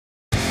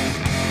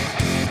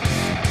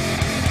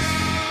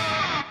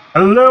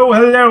Hello,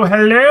 hello,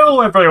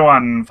 hello,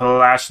 everyone!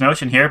 Flash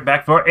Notion here,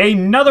 back for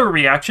another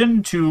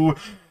reaction to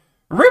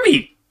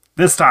RWBY!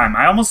 This time,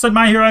 I almost said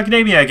My Hero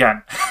Academia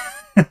again.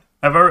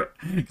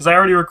 Because I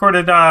already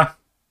recorded the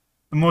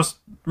most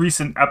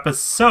recent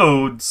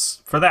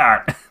episodes for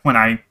that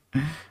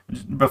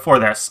before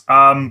this.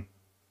 So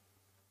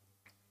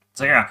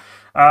yeah.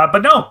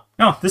 But no,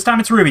 this time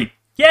it's RWBY.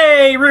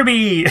 Yay,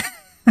 RWBY!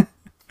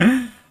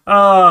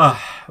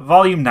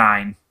 Volume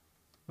 9.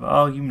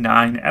 Volume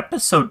 9,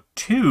 Episode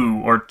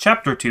 2, or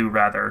Chapter 2,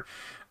 rather.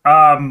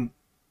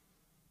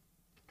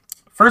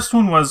 First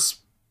one was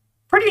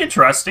pretty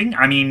interesting.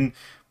 I mean,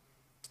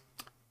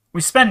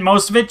 we spent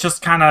most of it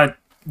just kind of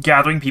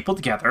gathering people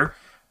together.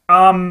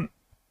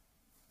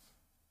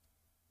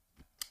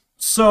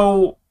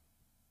 So,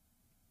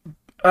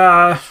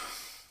 going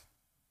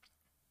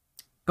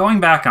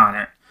back on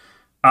it,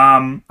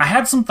 I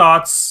had some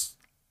thoughts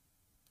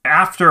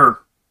after,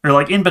 or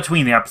like in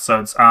between the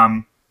episodes.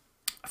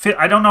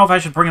 I don't know if I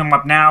should bring them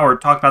up now or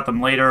talk about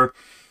them later.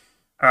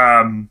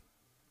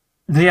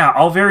 Yeah,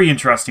 all very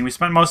interesting. We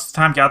spent most of the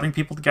time gathering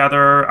people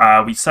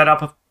together. We set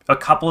up a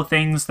couple of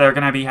things that are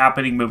going to be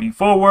happening moving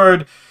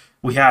forward.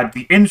 We had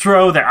the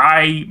intro that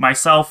I,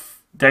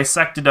 myself,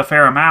 dissected a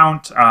fair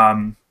amount,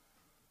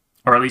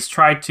 or at least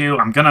tried to.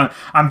 I'm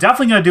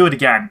definitely going to do it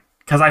again,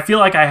 because I feel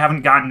like I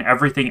haven't gotten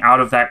everything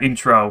out of that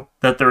intro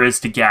that there is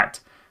to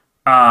get.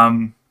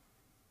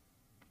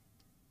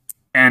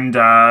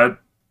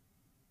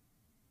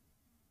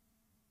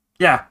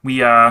 Yeah,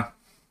 we are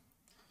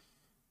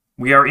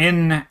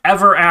in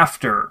Ever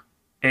After,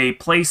 a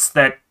place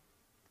that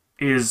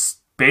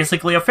is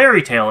basically a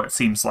fairy tale, it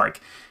seems like.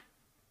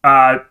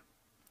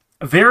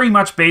 Very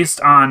much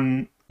based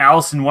on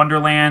Alice in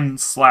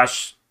Wonderland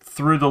 /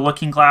 Through the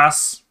Looking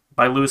Glass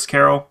by Lewis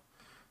Carroll.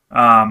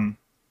 I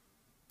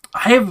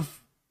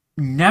have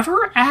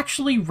never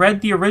actually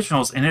read the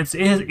originals, and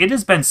it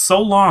has been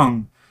so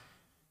long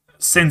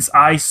since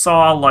I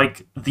saw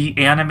like the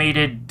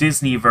animated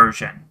Disney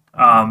version.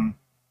 I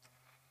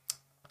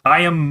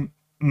am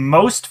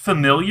most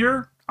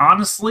familiar,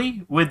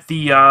 honestly, with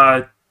the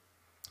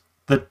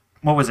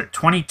what was it,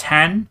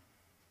 2010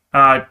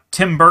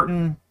 Tim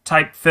Burton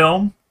type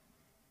film,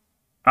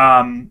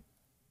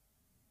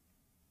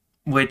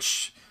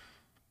 which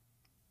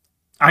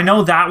I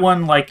know that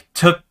one like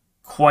took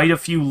quite a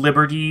few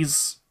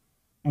liberties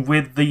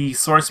with the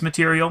source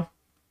material.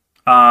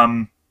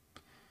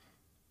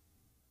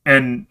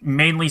 And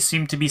mainly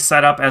seemed to be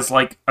set up as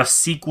like a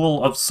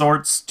sequel of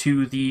sorts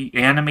to the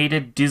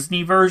animated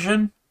Disney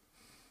version.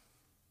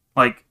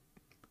 Like,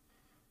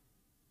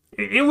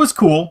 it was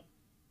cool,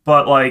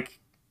 but like,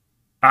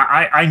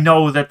 I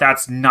know that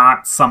that's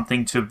not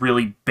something to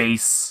really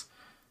base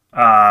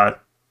my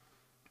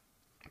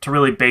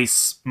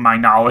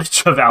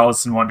knowledge of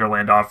Alice in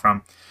Wonderland off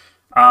from.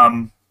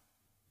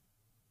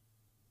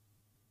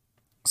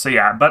 So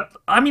yeah, but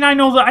I mean, I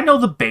know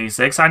the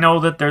basics. I know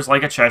that there's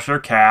like a Cheshire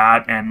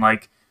Cat and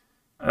like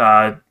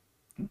the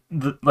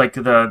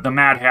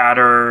Mad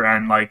Hatter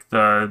and like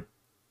the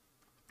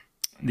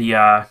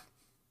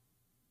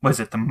what is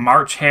it, the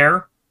March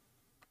Hare,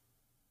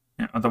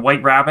 you know, the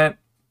White Rabbit,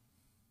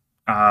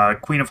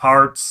 Queen of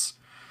Hearts,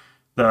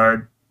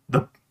 the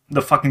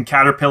fucking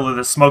caterpillar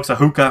that smokes a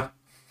hookah,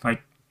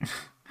 like.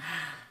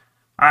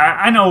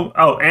 I know.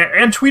 Oh,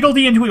 and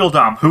Tweedledee and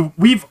Tweedledum, who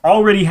we've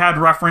already had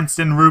referenced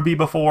in RWBY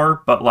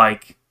before, but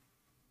like,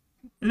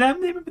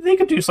 they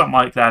could do something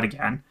like that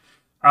again.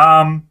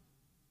 So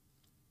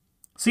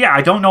yeah,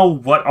 I don't know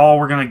what all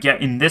we're gonna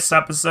get in this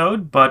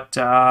episode, but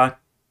yeah,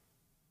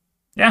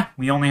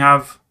 we only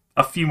have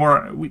a few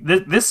more.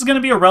 This is gonna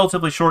be a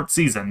relatively short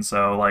season,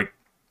 so like,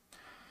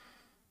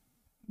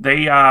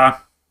 they're gonna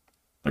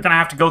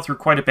have to go through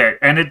quite a bit,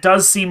 and it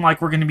does seem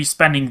like we're gonna be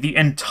spending the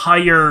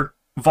entire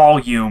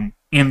volume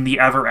in the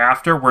Ever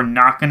After. We're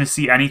not going to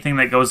see anything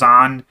that goes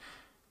on.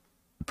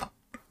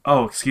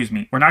 Oh, excuse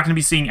me. We're not going to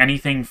be seeing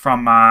anything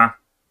from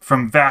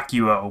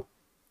Vacuo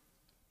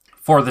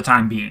for the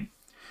time being.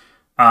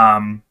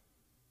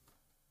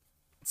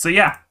 So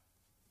yeah.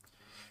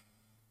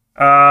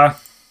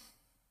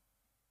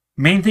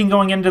 Main thing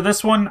going into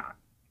this one,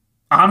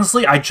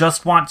 honestly, I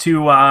just want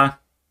to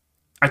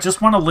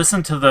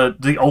listen to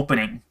the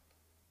opening,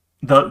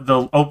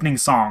 the opening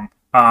song,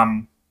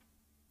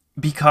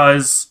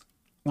 because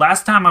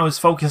last time I was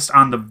focused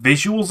on the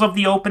visuals of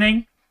the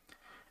opening,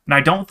 and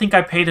I don't think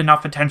I paid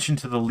enough attention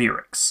to the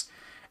lyrics.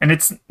 And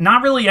it's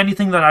not really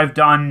anything that I've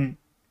done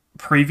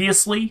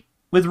previously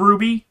with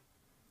RWBY,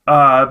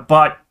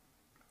 but,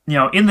 you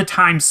know, in the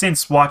time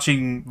since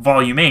watching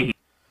Volume 8,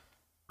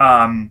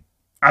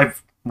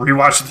 I've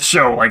rewatched the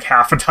show like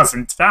half a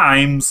dozen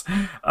times,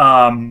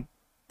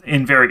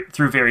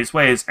 through various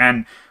ways,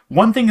 and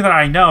one thing that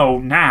I know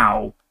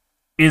now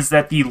is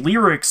that the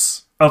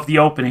lyrics of the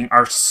opening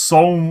are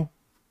so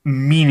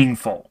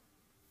meaningful,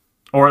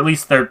 or at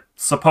least they're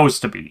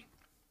supposed to be.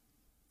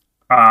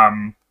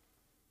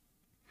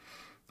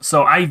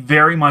 So I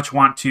very much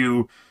want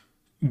to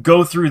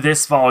go through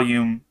this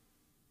volume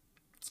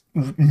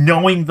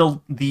knowing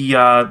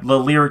the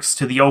lyrics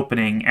to the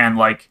opening and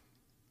like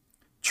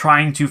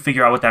trying to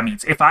figure out what that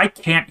means. If I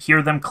can't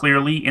hear them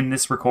clearly in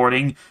this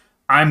recording,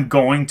 I'm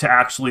going to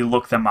actually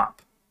look them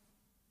up.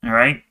 All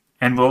right,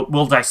 and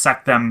we'll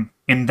dissect them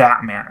in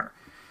that manner.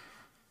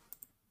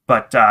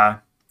 But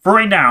for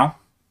right now,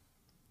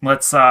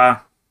 let's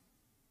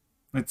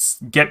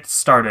get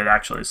started.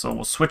 Actually, so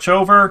we'll switch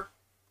over,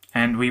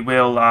 and we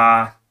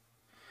will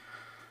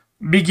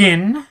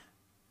begin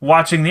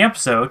watching the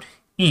episode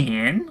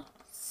in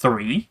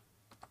 3,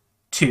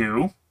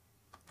 2,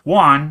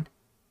 1,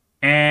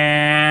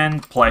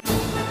 and play.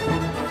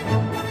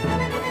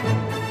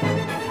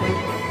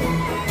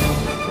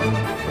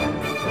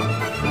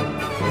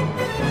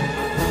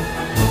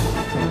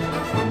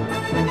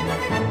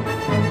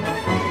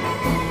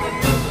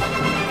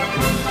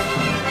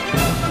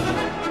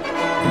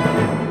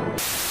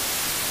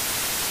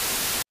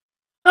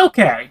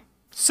 Okay,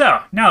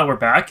 so now that we're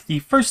back, the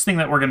first thing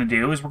that we're going to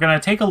do is we're going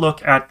to take a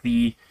look at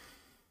the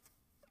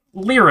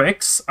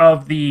lyrics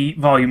of the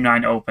Volume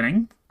 9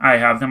 opening. I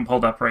have them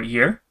pulled up right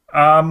here.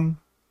 Apparently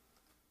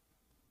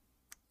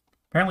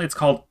it's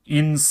called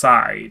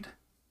Inside.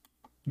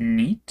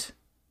 Neat.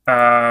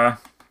 Alright.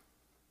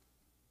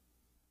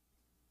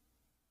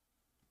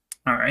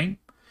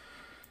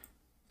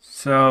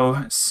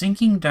 So,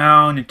 sinking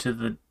down into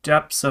the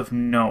depths of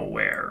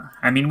nowhere.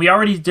 I mean, we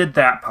already did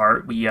that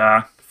part. We,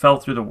 fell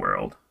through the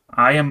world.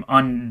 I am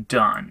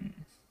undone.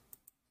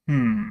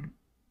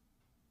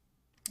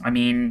 I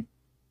mean,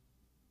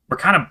 we're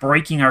kind of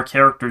breaking our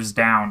characters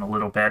down a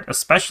little bit,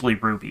 especially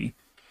RWBY.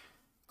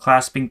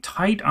 Clasping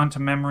tight onto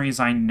memories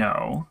I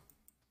know.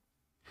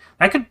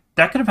 That could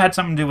have had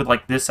something to do with,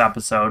 like, this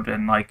episode,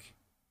 and, like,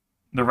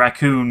 the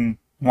raccoon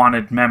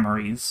wanted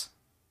memories.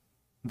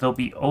 They'll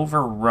be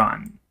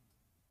overrun.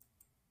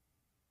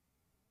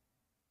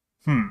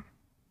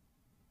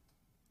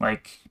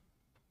 Like,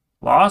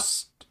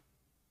 lost?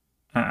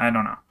 I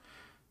don't know.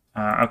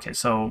 Okay,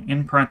 so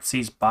in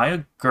parentheses, by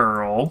a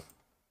girl.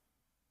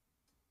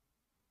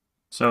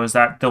 So is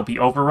that they'll be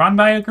overrun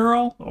by a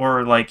girl?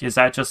 Or, like, is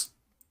that just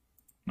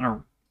a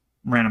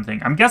random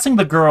thing? I'm guessing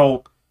the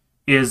girl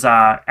is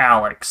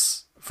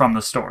Alex from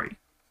the story.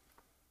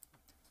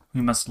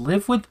 We must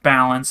live with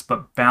balance,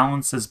 but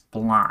balance is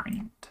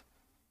blind.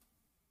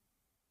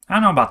 I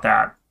don't know about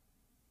that.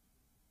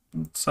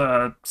 It's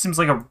seems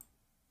like a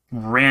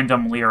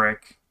random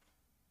lyric.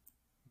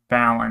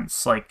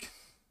 Balance, like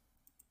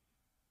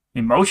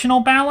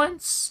emotional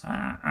balance?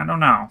 I don't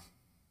know.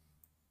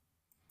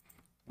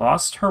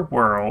 Lost her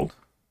world.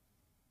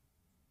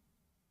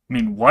 I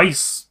mean,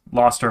 Weiss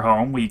lost her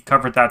home. We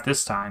covered that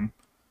this time.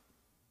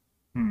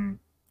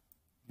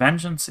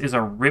 Vengeance is a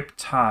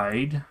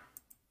riptide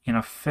in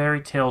a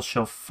fairy tale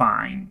she'll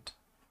find.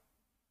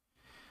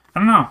 I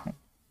don't know.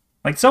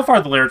 Like, so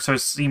far the lyrics are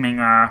seeming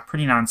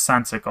pretty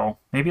nonsensical.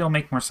 Maybe it'll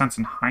make more sense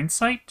in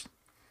hindsight?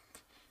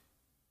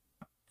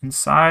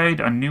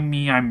 Inside a new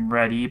me, I'm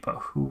ready, but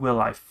who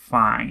will I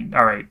find?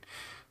 Alright.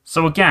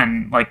 So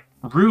again, like,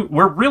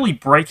 we're really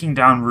breaking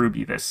down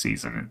RWBY this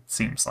season, it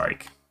seems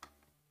like.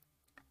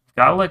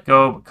 Gotta let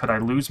go, but could I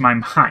lose my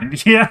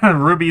mind? Yeah,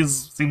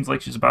 RWBY seems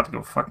like she's about to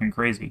go fucking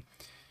crazy.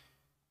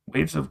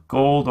 Waves of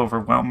gold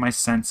overwhelm my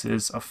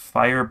senses, a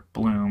fire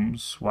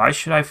blooms. Why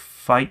should I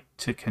fight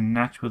to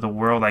connect with a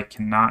world I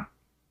cannot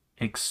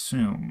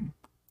exhume?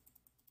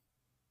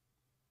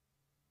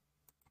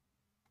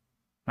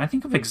 When I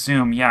think of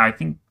exhume, yeah, I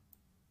think...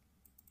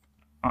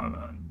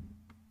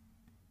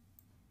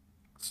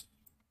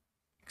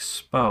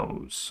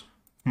 expose.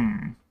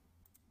 I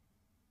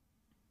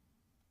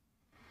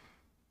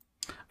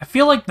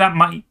feel like that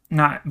might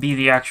not be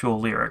the actual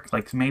lyric.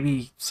 Like,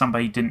 maybe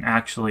somebody didn't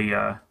actually,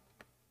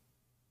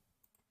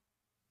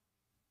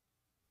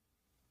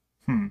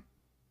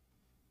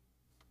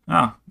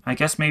 Oh, I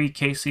guess maybe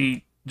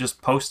Casey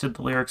just posted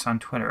the lyrics on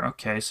Twitter.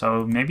 Okay,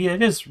 so maybe it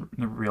is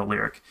the real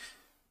lyric.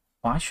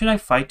 Why should I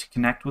fight to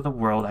connect with a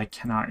world I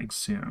cannot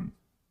exhume?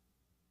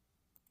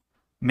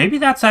 Maybe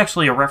that's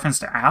actually a reference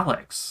to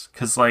Alex,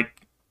 because,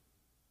 like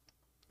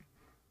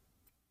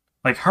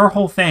her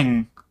whole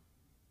thing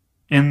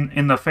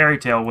in the fairy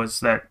tale was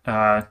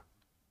that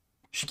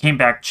she came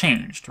back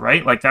changed,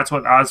 right? Like, that's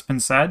what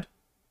Ozpin said?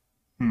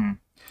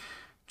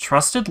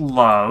 Trusted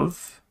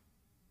love.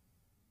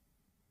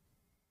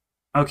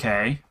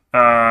 Okay.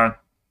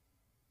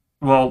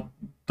 Well,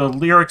 the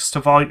lyrics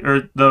to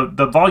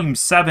the Volume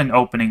 7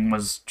 opening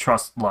was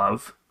Trust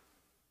Love.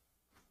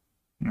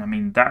 I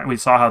mean, that we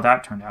saw how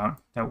that turned out.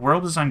 That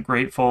world is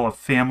ungrateful, a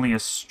family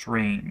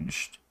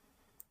estranged.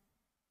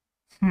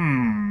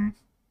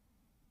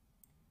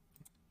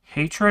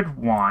 Hatred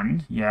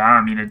won. Yeah,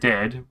 I mean, it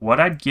did. What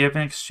I'd give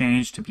in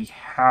exchange to be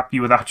happy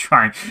without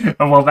trying.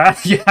 Well,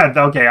 that, yeah,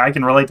 okay, I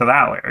can relate to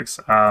that lyrics.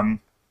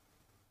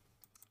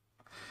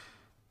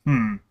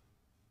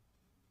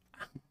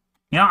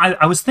 You know,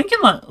 I was thinking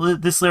that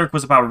this lyric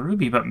was about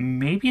RWBY, but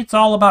maybe it's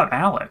all about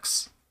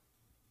Alex.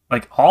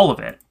 Like, all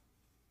of it.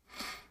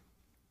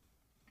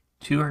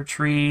 To her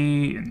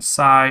tree,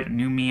 inside,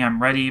 new me,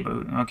 I'm ready,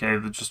 but okay,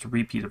 just a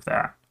repeat of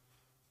that.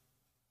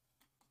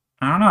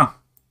 I don't know.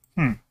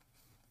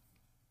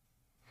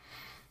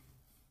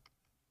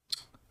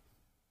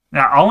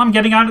 Now, all I'm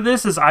getting out of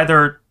this is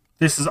either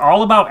this is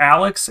all about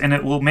Alex and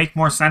it will make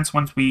more sense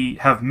once we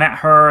have met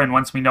her and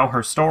once we know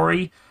her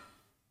story,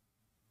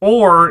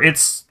 or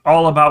it's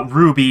all about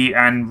RWBY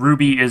and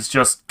RWBY is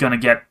just gonna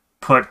get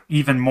put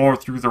even more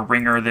through the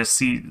ringer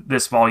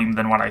this volume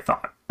than what I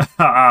thought.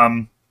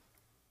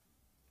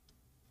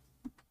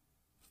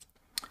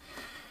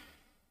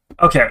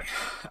 Okay.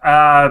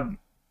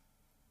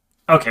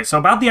 Okay, so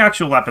about the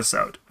actual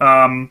episode.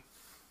 I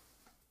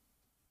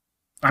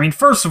mean,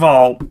 first of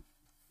all,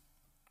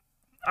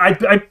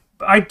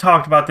 I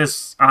talked about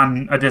this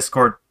on a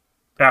Discord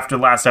after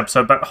last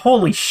episode, but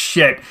holy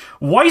shit,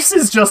 Weiss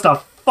is just a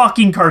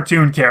fucking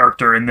cartoon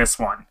character in this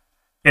one,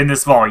 in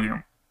this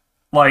volume.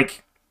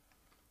 Like,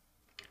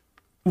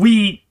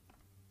 we've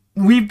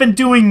been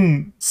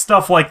doing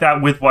stuff like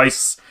that with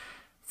Weiss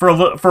for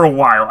a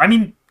while. I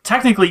mean,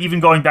 technically, even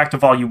going back to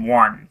volume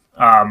 1,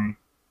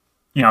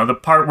 you know, the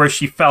part where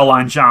she fell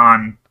on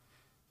John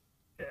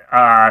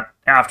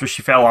after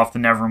she fell off the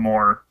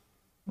Nevermore,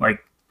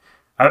 like,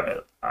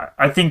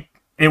 I think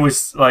it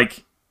was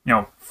like, you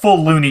know,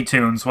 full Looney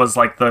Tunes was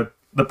like the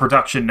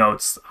production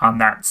notes on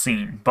that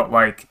scene, but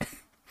like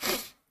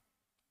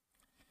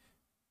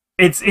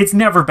it's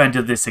never been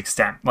to this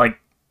extent. Like,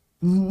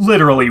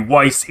 literally,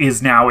 Weiss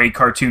is now a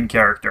cartoon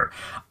character.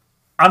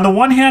 On the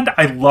one hand,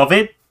 I love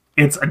it.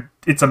 It's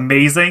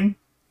amazing.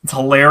 It's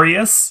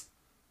hilarious.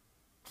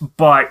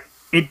 But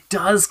it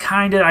does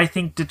kind of, I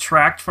think,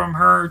 detract from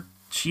her.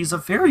 She's a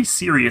very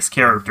serious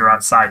character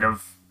outside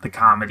of the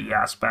comedy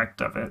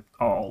aspect of it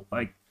all.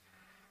 Like,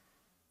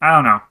 I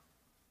don't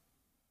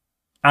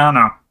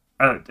know.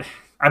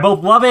 I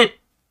both love it,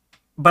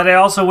 but I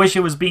also wish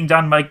it was being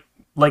done like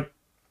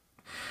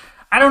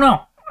I don't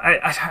know.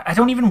 I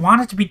don't even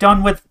want it to be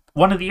done with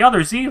one of the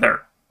others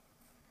either.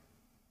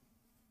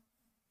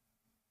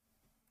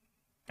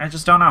 I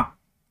just don't know.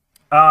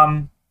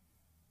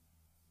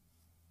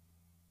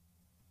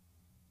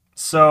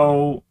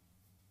 So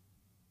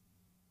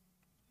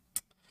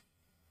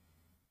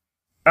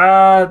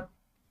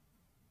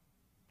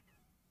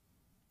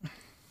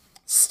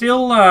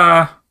still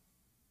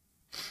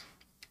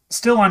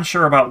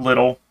unsure about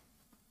Little.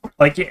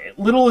 Like,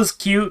 Little is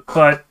cute,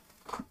 but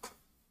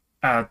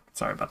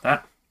sorry about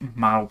that.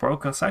 Model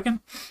broke a second.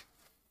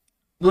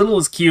 Little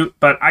is cute,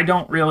 but I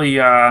don't really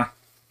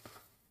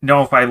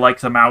know if I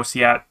like the mouse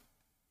yet.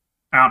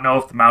 I don't know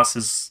if the mouse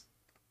is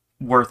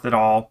worth it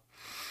all.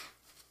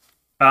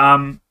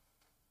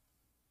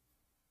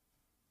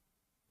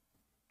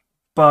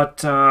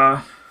 But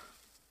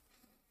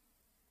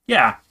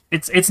yeah,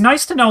 it's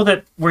nice to know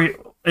that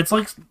it's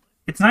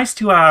nice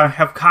to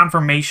have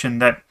confirmation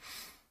that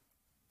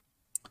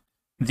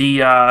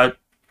the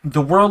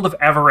world of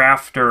Ever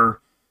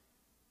After,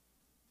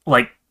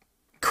 like,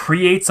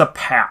 creates a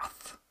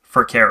path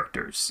for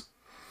characters.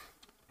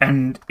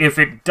 And if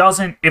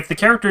the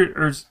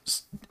characters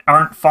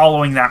aren't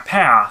following that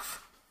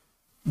path,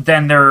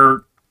 then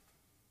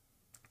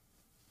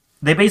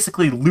they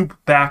basically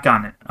loop back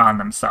on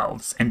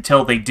themselves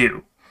until they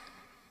do.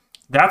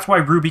 That's why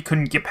RWBY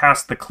couldn't get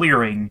past the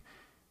clearing.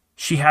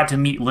 She had to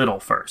meet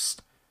Little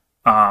first.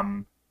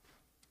 Weiss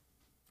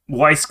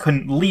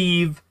couldn't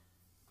leave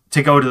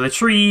to go to the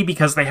tree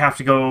because they have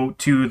to go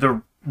to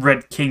the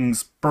Red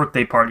King's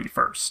birthday party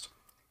first.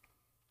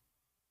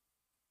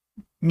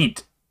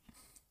 Neat.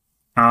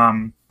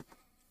 Again,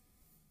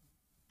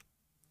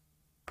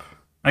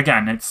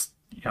 it's,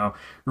 you know,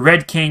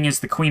 Red King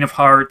is the Queen of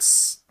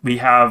Hearts. We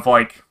have,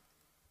 like,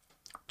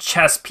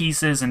 chess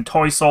pieces and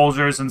toy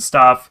soldiers and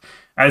stuff,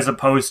 as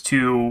opposed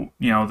to,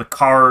 you know, the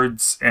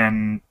cards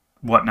and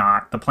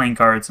whatnot, the playing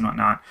cards and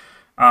whatnot.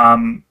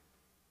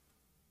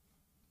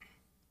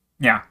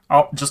 Yeah,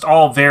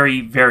 all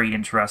very, very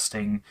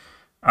interesting.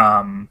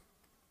 I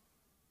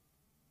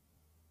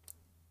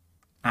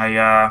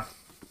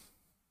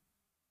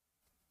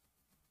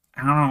don't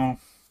know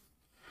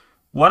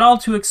what all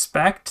to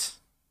expect.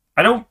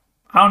 I don't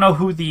know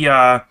who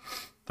the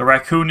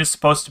raccoon is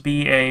supposed to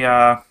be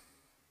an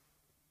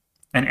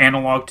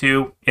analog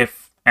to,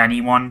 if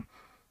anyone.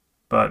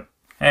 But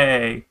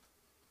hey,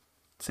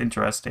 it's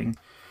interesting.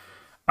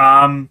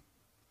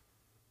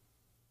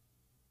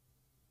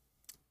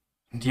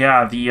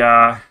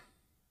 Yeah,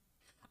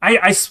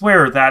 I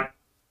swear that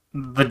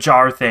the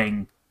jar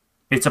thing,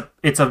 it's a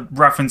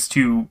reference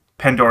to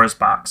Pandora's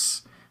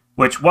box,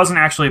 which wasn't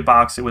actually a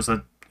box. It was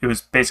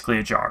basically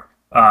a jar.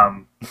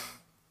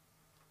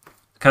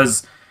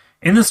 Because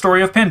in the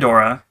story of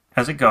Pandora,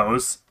 as it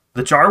goes,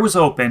 the jar was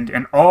opened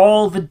and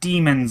all the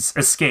demons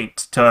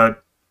escaped to,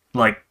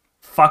 like,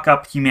 fuck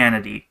up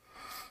humanity.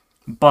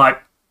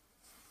 But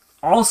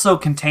also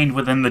contained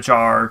within the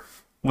jar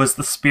was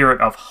the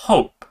spirit of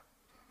hope.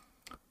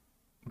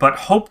 But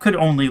hope could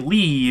only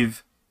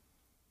leave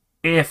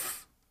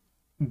if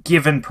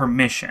given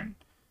permission.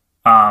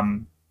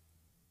 And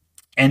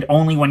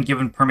only when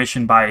given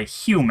permission by a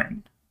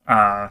human.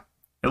 At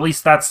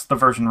least that's the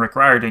version Rick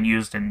Riordan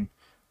used in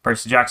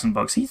Percy Jackson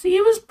books.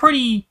 He was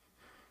pretty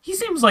he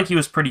seems like he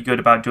was pretty good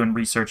about doing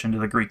research into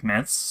the Greek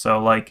myths, so,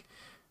 like,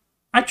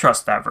 I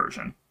trust that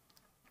version.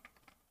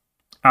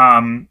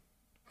 So,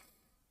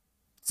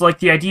 like,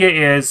 the idea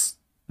is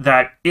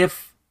that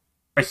if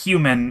a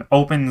human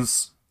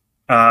opens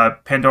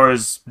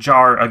Pandora's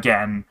jar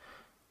again,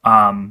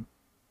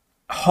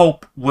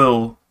 hope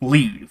will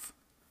leave.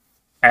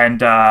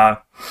 And,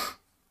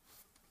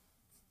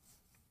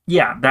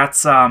 yeah,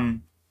 that's a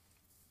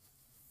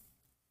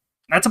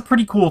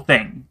pretty cool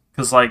thing.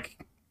 Because, like,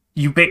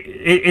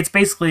 it's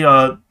basically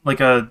a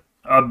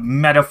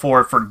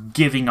metaphor for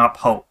giving up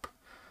hope.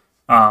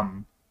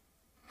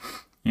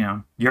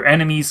 Your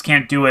enemies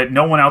can't do it.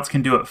 No one else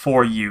can do it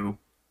for you.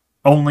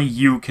 Only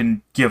you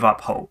can give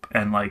up hope.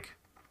 And, like,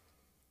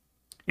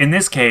 in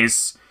this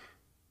case,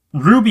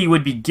 RWBY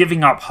would be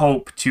giving up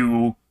hope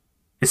to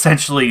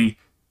essentially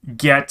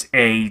get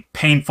a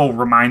painful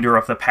reminder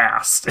of the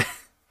past.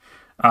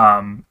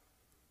 And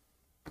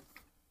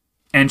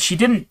she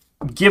didn't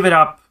give it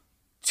up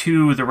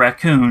to the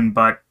raccoon,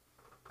 but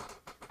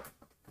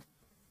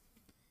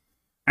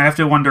I have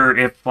to wonder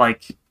if,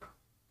 like,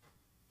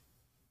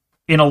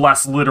 in a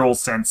less literal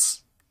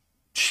sense,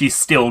 she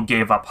still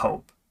gave up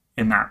hope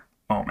in that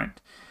moment.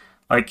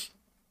 Like,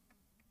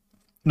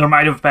 there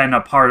might have been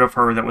a part of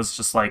her that was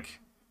just, like,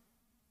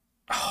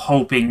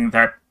 hoping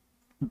that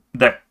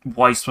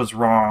Weiss was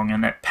wrong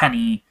and that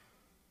Penny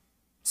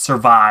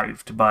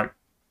survived, but,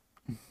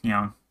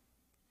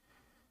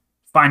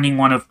 finding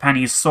one of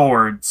Penny's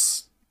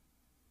swords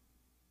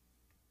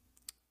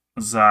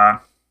was,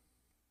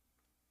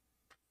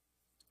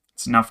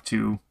 it's enough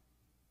to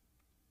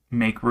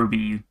make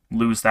RWBY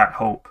lose that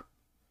hope.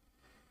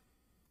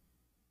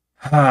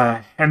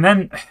 And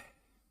then,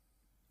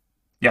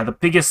 yeah, the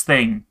biggest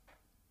thing,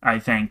 I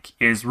think,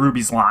 is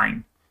RWBY's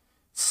line.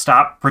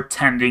 Stop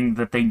pretending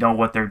that they know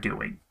what they're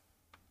doing.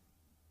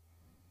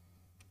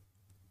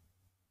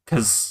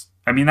 Because,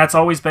 I mean, that's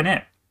always been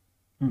it.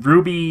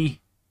 RWBY's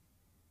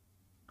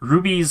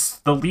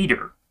the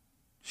leader.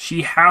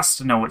 She has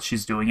to know what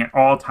she's doing at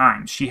all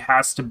times. She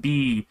has to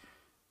be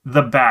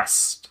the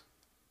best.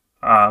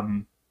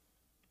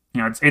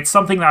 It's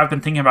something that I've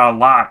been thinking about a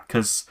lot,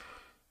 because,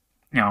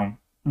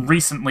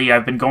 recently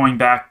I've been going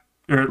back,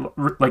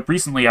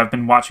 recently I've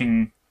been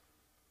watching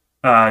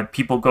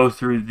people go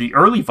through the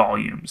early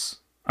volumes,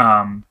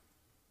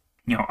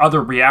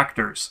 other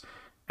reactors,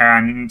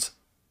 and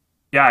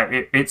yeah,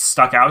 it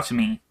stuck out to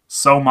me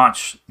so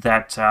much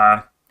that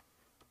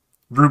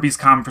RWBY's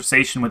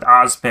conversation with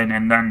Ozpin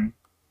and then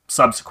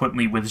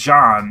subsequently with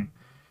Jean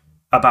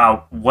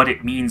about what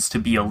it means to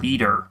be a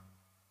leader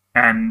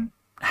and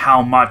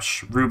how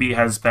much RWBY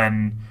has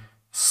been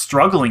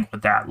struggling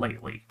with that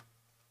lately.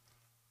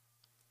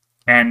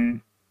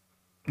 And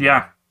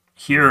yeah,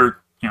 here,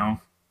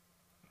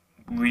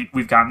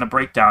 we've gotten a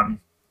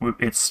breakdown.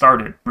 It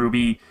started.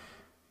 RWBY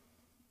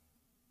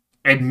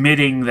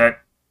admitting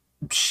that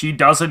she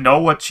doesn't know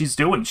what she's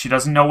doing. She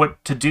doesn't know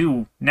what to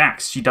do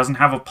next. She doesn't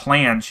have a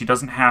plan. She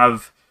doesn't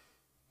have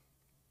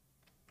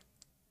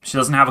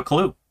a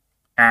clue.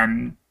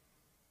 And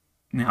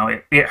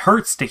it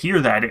hurts to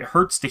hear that. It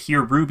hurts to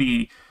hear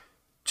RWBY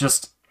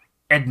just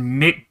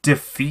admit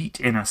defeat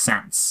in a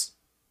sense.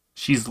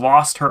 She's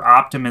lost her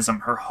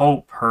optimism, her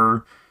hope,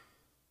 her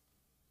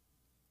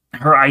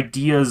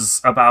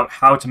ideas about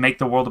how to make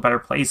the world a better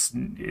place.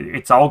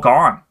 It's all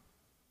gone.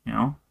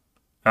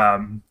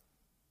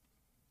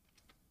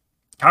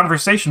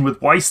 Conversation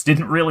with Weiss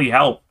didn't really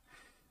help.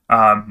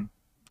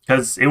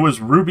 Because it was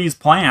RWBY's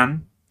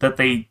plan that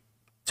they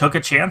took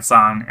a chance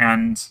on,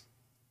 and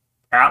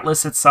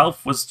Atlas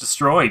itself was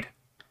destroyed.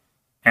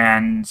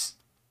 And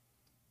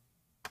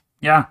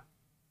yeah,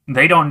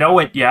 they don't know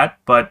it yet,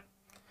 but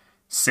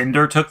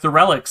Cinder took the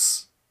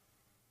relics.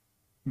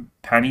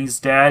 Penny's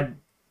dead.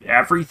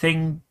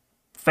 Everything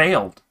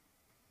failed.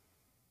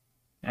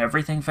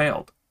 Everything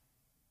failed.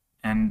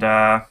 And,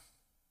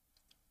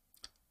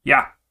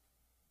 yeah,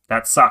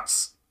 that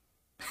sucks.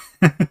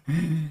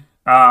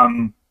 I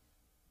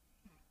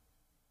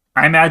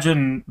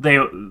imagine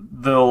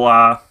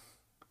they'll,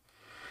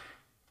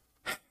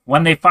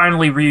 when they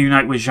finally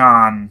reunite with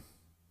Jean,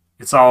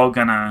 it's all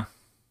gonna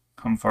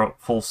come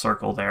full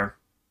circle there.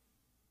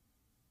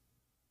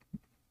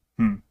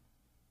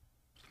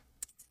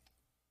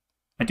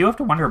 I do have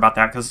to wonder about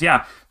that, because,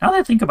 yeah, now that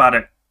I think about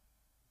it,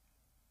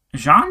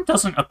 Jean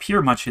doesn't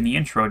appear much in the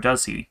intro,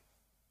 does he?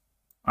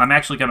 I'm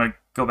actually going to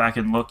go back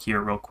and look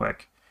here real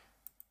quick.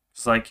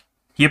 It's like,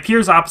 he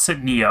appears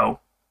opposite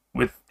Neo,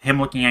 with him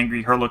looking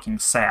angry, her looking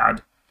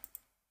sad.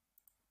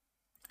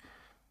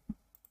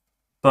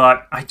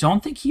 But I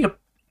don't think he...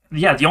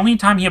 Yeah, the only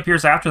time he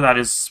appears after that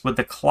is with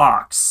the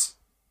clocks.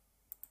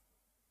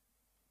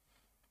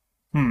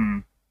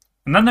 And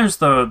then there's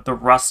the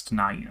Rust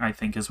Night, I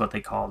think is what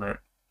they called it.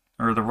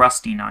 Or the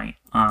Rusty Night.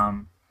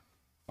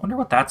 Wonder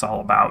what that's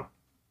all about.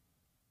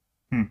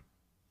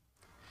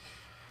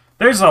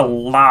 There's a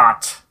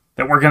lot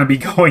that we're going to be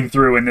going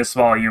through in this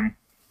volume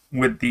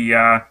with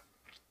the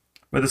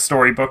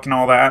storybook and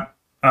all that.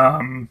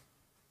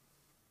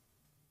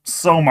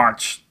 So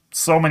much.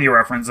 So many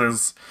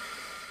references.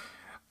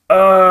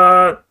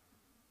 Uh,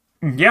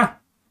 yeah.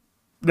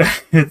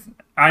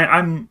 I,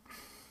 I'm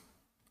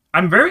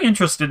I'm very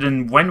interested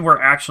in when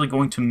we're actually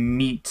going to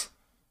meet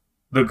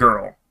the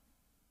girl,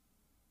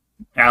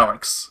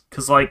 Alex,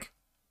 because like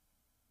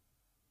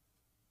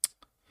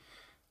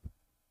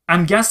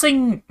I'm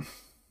guessing,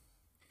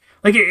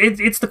 like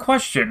it's the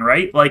question,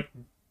 right? Like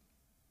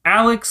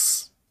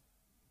Alex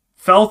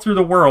fell through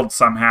the world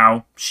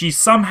somehow. She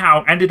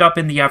somehow ended up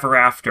in the ever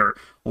after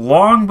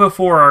long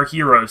before our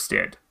heroes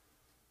did,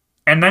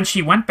 and then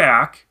she went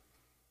back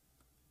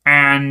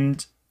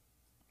and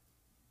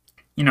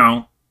you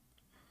know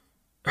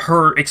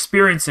her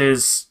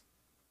experiences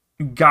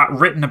got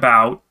written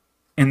about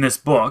in this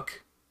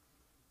book,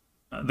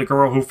 The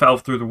Girl Who Fell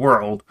Through the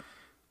World,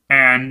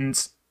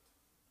 and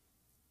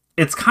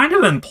it's kind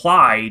of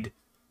implied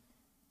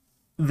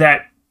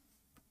that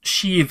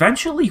she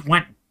eventually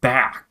went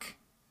back.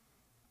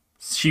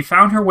 She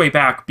found her way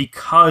back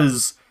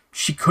because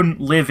she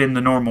couldn't live in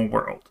the normal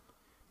world.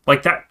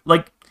 Like that,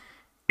 like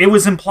it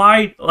was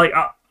implied, like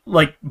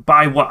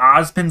by what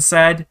Osmond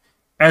said,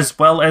 as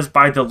well as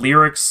by the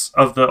lyrics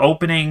of the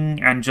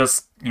opening, and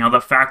just the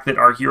fact that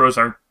our heroes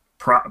are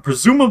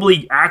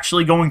presumably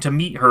actually going to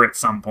meet her at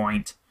some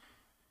point.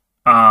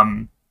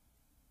 Yeah,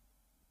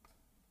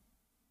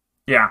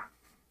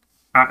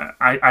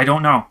 I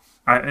don't know.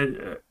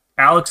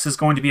 Alex is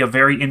going to be a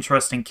very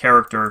interesting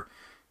character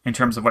in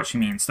terms of what she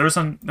means. There's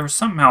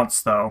something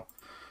else though.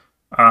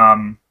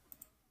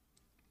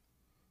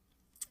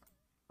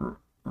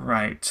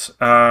 Right.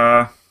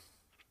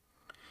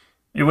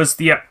 It was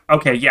the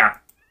okay, yeah.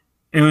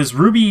 It was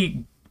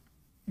Ruby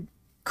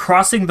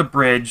crossing the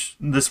bridge,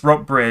 this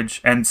rope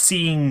bridge, and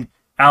seeing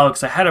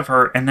Alex ahead of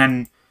her, and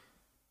then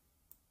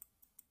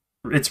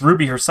it's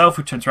Ruby herself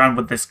who turns around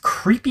with this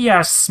creepy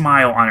ass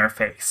smile on her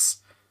face.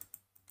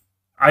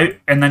 And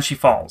then she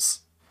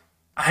falls.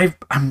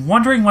 I'm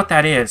wondering what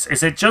that is.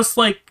 Is it just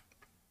like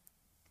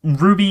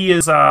Ruby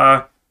is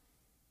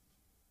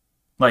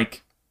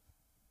like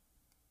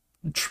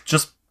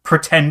just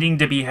pretending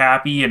to be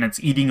happy and it's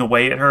eating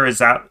away at her?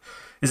 Is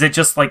it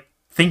just like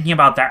thinking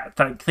about it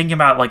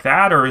like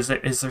that, or is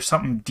there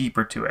something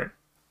deeper to it?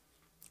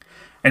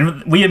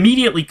 And we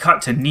immediately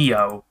cut to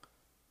Neo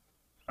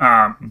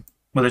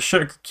with a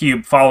sugar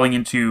cube falling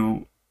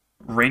into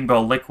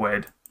rainbow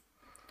liquid.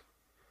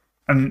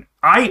 And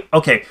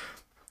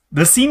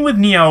the scene with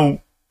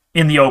Neo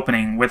in the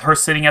opening, with her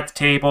sitting at the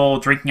table,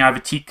 drinking out of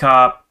a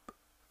teacup,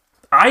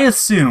 I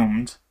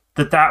assumed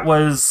that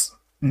was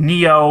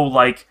Neo,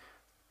 like,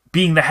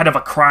 being the head of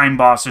a crime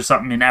boss or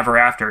something in Ever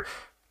After.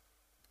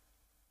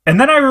 And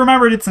then I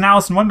remembered it's an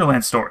Alice in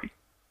Wonderland story.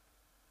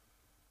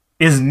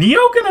 Is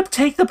Neo gonna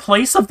take the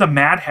place of the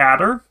Mad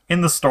Hatter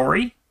in the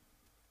story?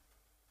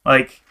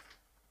 Like,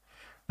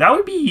 that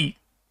would be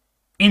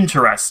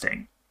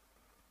interesting.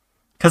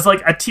 Because, like,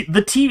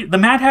 the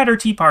Mad Hatter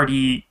Tea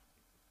Party,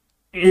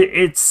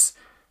 it's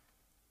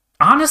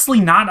honestly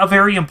not a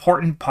very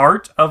important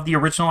part of the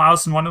original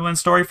Alice in Wonderland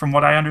story, from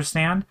what I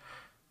understand.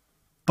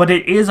 But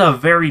it is a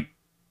very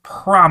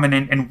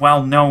prominent and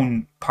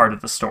well-known part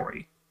of the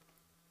story.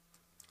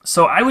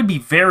 So I would be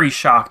very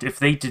shocked if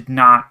they did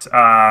not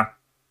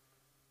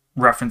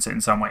reference it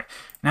in some way.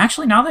 And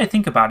actually, now that I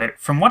think about it,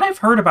 from what I've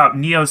heard about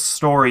Neo's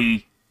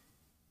story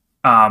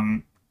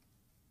in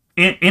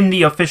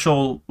the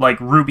official, like,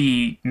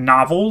 RWBY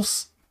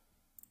novels,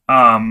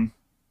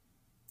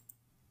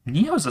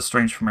 Neo's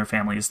estranged from her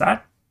family. Is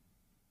that...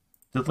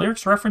 Did the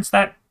lyrics reference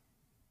that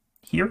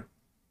here?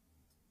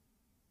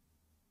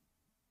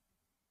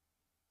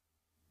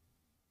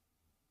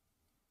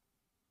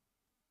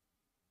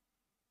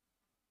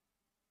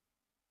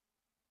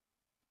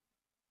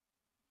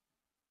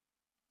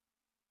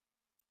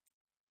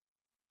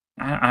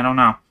 I don't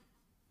know.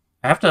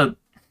 I have to...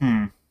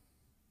 The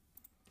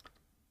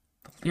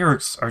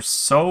lyrics are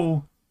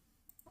so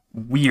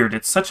weird.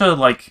 It's such a,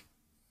 like...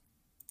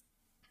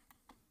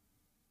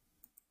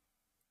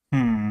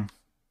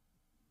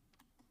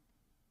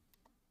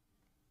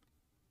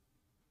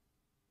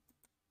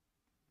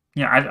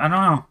 Yeah, I don't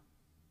know.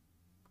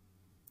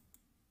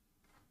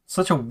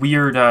 Such a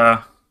weird,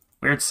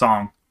 weird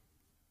song.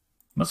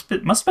 Must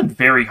have been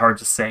very hard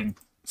to sing.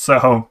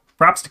 So,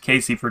 props to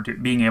Casey for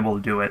being able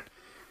to do it.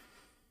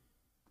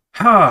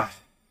 That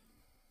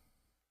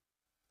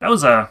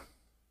was a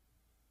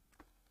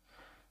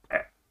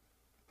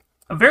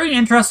very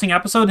interesting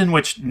episode in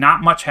which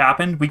not much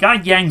happened. We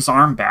got Yang's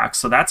arm back,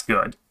 so that's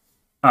good.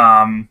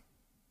 I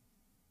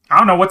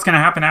don't know what's going to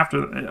happen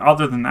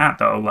other than that,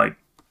 though.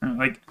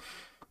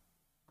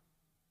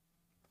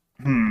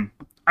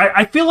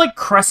 I feel like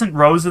Crescent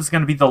Rose is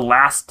going to be the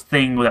last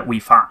thing that we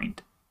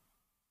find.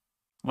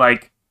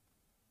 Like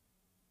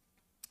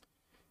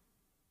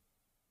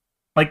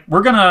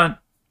we're gonna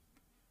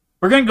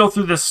go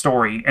through this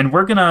story, and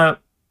we're gonna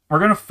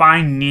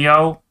find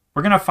Neo,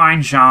 we're gonna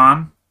find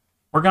Jean,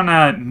 we're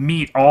gonna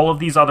meet all of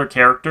these other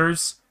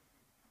characters,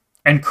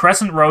 and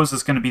Crescent Rose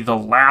is gonna be the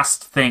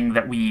last thing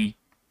that we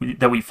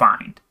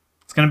find.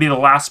 It's gonna be the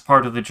last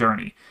part of the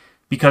journey,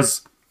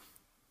 because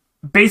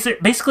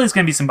basically it's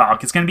gonna be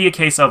symbolic. It's gonna be a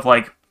case of,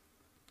 like,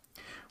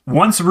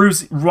 Once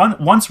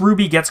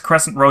Ruby gets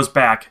Crescent Rose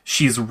back,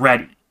 she's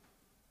ready.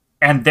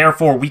 And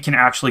therefore, we can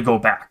actually go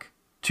back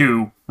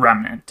to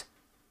Remnant.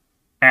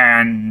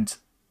 And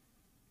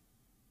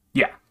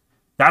yeah,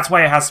 that's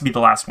why it has to be the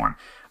last one.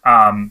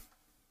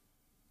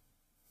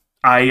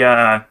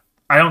 I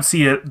don't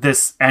see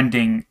this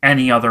ending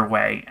any other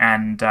way,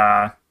 and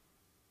yeah,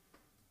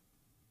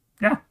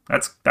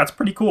 that's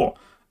pretty cool.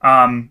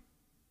 But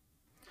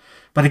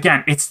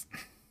again,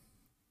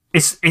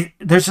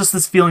 there's just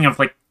this feeling of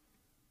like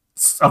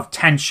of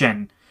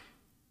tension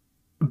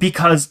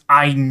because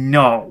I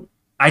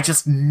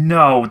just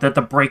know that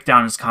the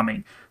breakdown is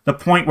coming. The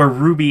point where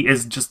Ruby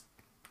is just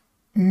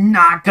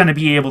not going to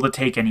be able to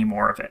take any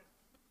more of it.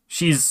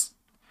 She's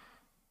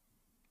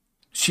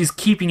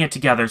keeping it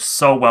together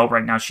so well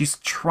right now. She's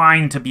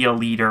trying to be a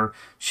leader.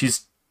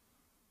 She's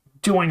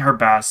doing her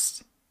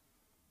best.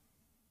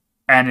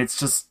 And it's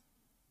just...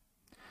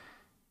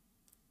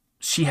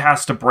 she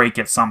has to break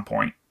at some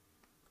point.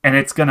 And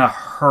it's going to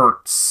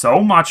hurt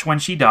so much when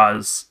she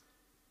does.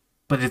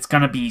 But it's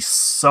going to be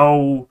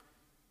so...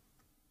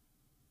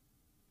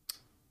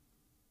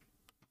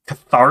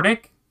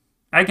 cathartic,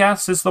 I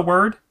guess is the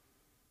word.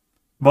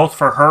 Both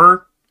for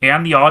her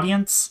and the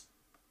audience.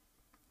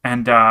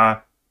 And,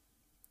 yeah.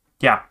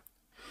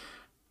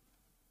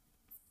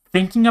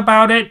 Thinking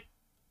about it,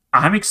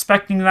 I'm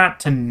expecting that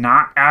to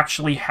not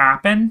actually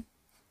happen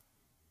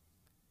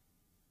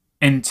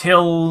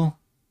until...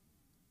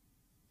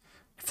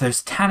 if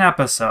there's 10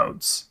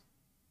 episodes.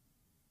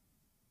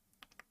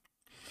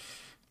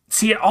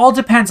 See, it all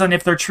depends on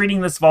if they're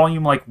treating this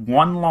volume like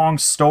one long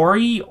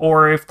story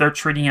or if they're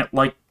treating it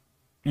like,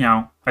 you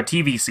know, a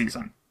TV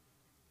season.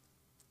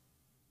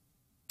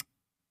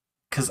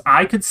 Because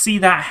I could see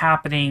that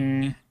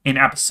happening in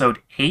episode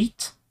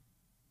 8.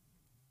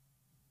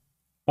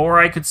 Or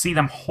I could see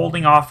them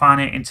holding off on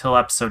it until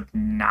episode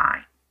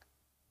 9.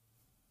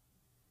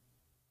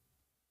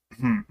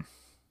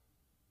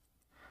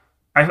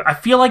 I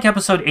feel like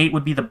episode 8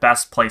 would be the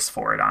best place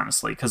for it,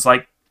 honestly. Because,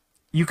 like,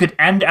 you could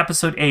end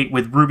episode 8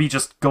 with Ruby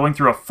just going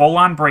through a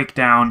full-on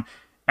breakdown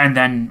and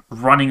then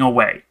running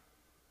away.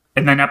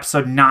 And then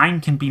episode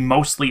 9 can be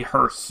mostly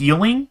her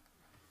healing.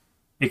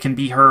 It can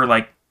be her,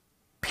 like,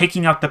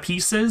 picking up the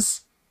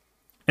pieces.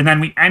 And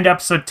then we end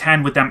episode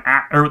 10 with them...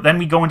 or then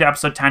we go into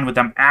episode 10 with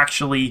them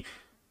actually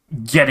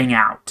getting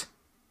out.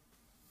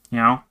 You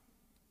know?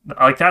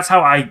 Like, that's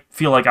how I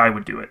feel like I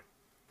would do it,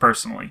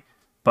 personally.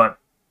 But,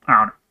 I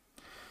don't know.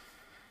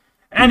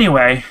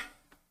 Anyway,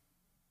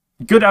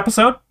 good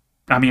episode.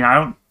 I mean, I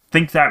don't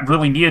think that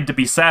really needed to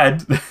be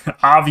said.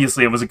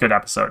 Obviously, it was a good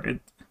episode.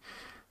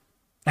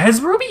 Has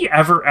RWBY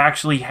ever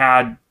actually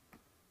had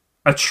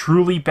a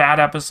truly bad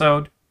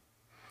episode?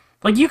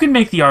 Like, you can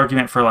make the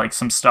argument for, like,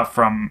 some stuff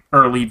from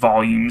early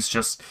volumes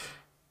just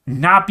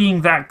not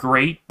being that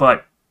great,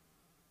 but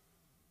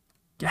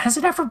has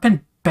it ever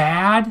been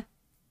bad?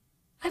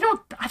 I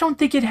don't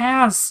think it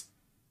has.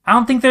 I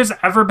don't think there's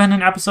ever been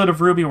an episode of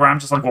RWBY where I'm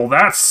just like, well,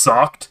 that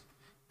sucked.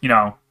 You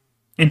know,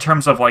 in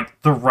terms of,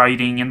 like, the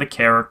writing and the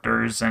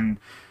characters and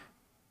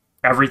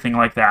everything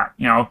like that.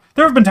 You know,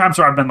 there have been times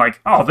where I've been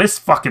like, oh, this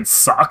fucking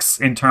sucks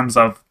in terms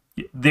of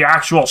the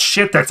actual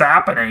shit that's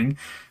happening.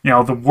 You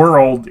know, the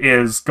world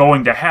is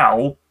going to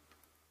hell.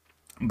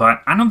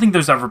 But I don't think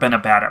there's ever been a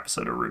bad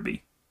episode of RWBY.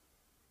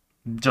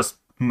 Just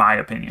my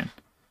opinion.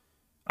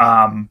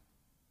 But,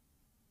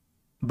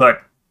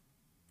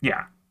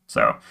 yeah.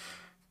 So,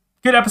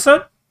 good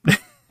episode.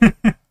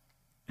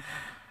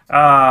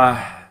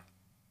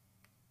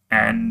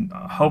 And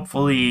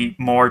hopefully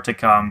more to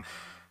come.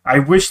 I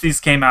wish these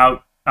came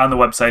out on the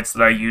websites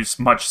that I use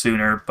much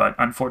sooner, but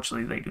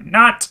unfortunately they do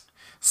not.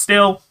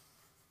 Still,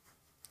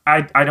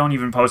 I don't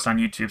even post on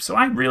YouTube, so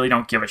I really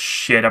don't give a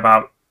shit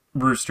about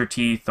Rooster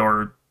Teeth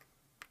or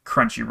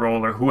Crunchyroll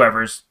or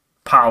whoever's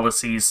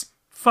policies.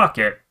 Fuck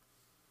it.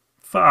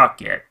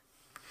 Fuck it.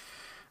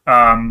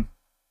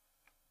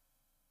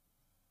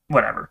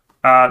 Whatever.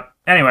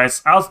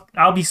 Anyways,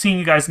 I'll be seeing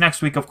you guys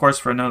next week, of course,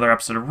 for another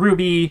episode of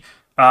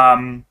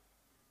RWBY.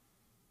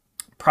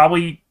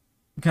 Probably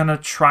gonna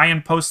try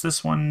and post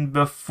this one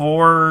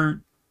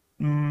before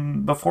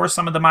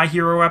some of the My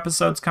Hero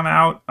episodes come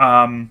out.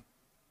 And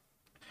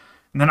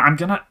then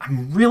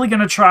I'm really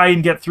gonna try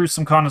and get through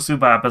some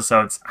Konosuba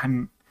episodes.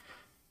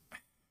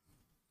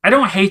 I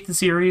don't hate the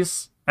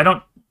series. I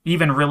don't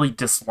even really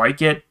dislike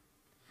it.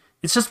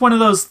 It's just one of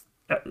those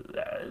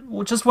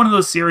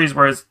series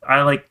where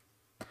I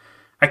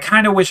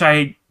kind of wish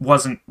I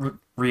wasn't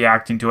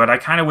reacting to it. I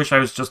kind of wish I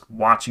was just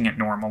watching it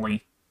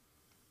normally.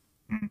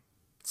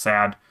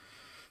 Sad.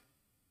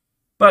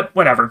 But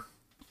whatever.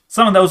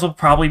 Some of those will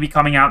probably be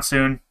coming out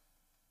soon.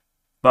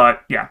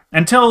 But yeah,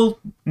 until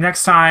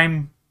next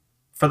time,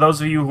 for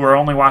those of you who are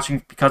only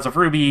watching because of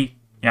RWBY,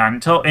 yeah,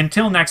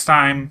 until next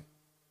time,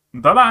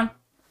 bye-bye.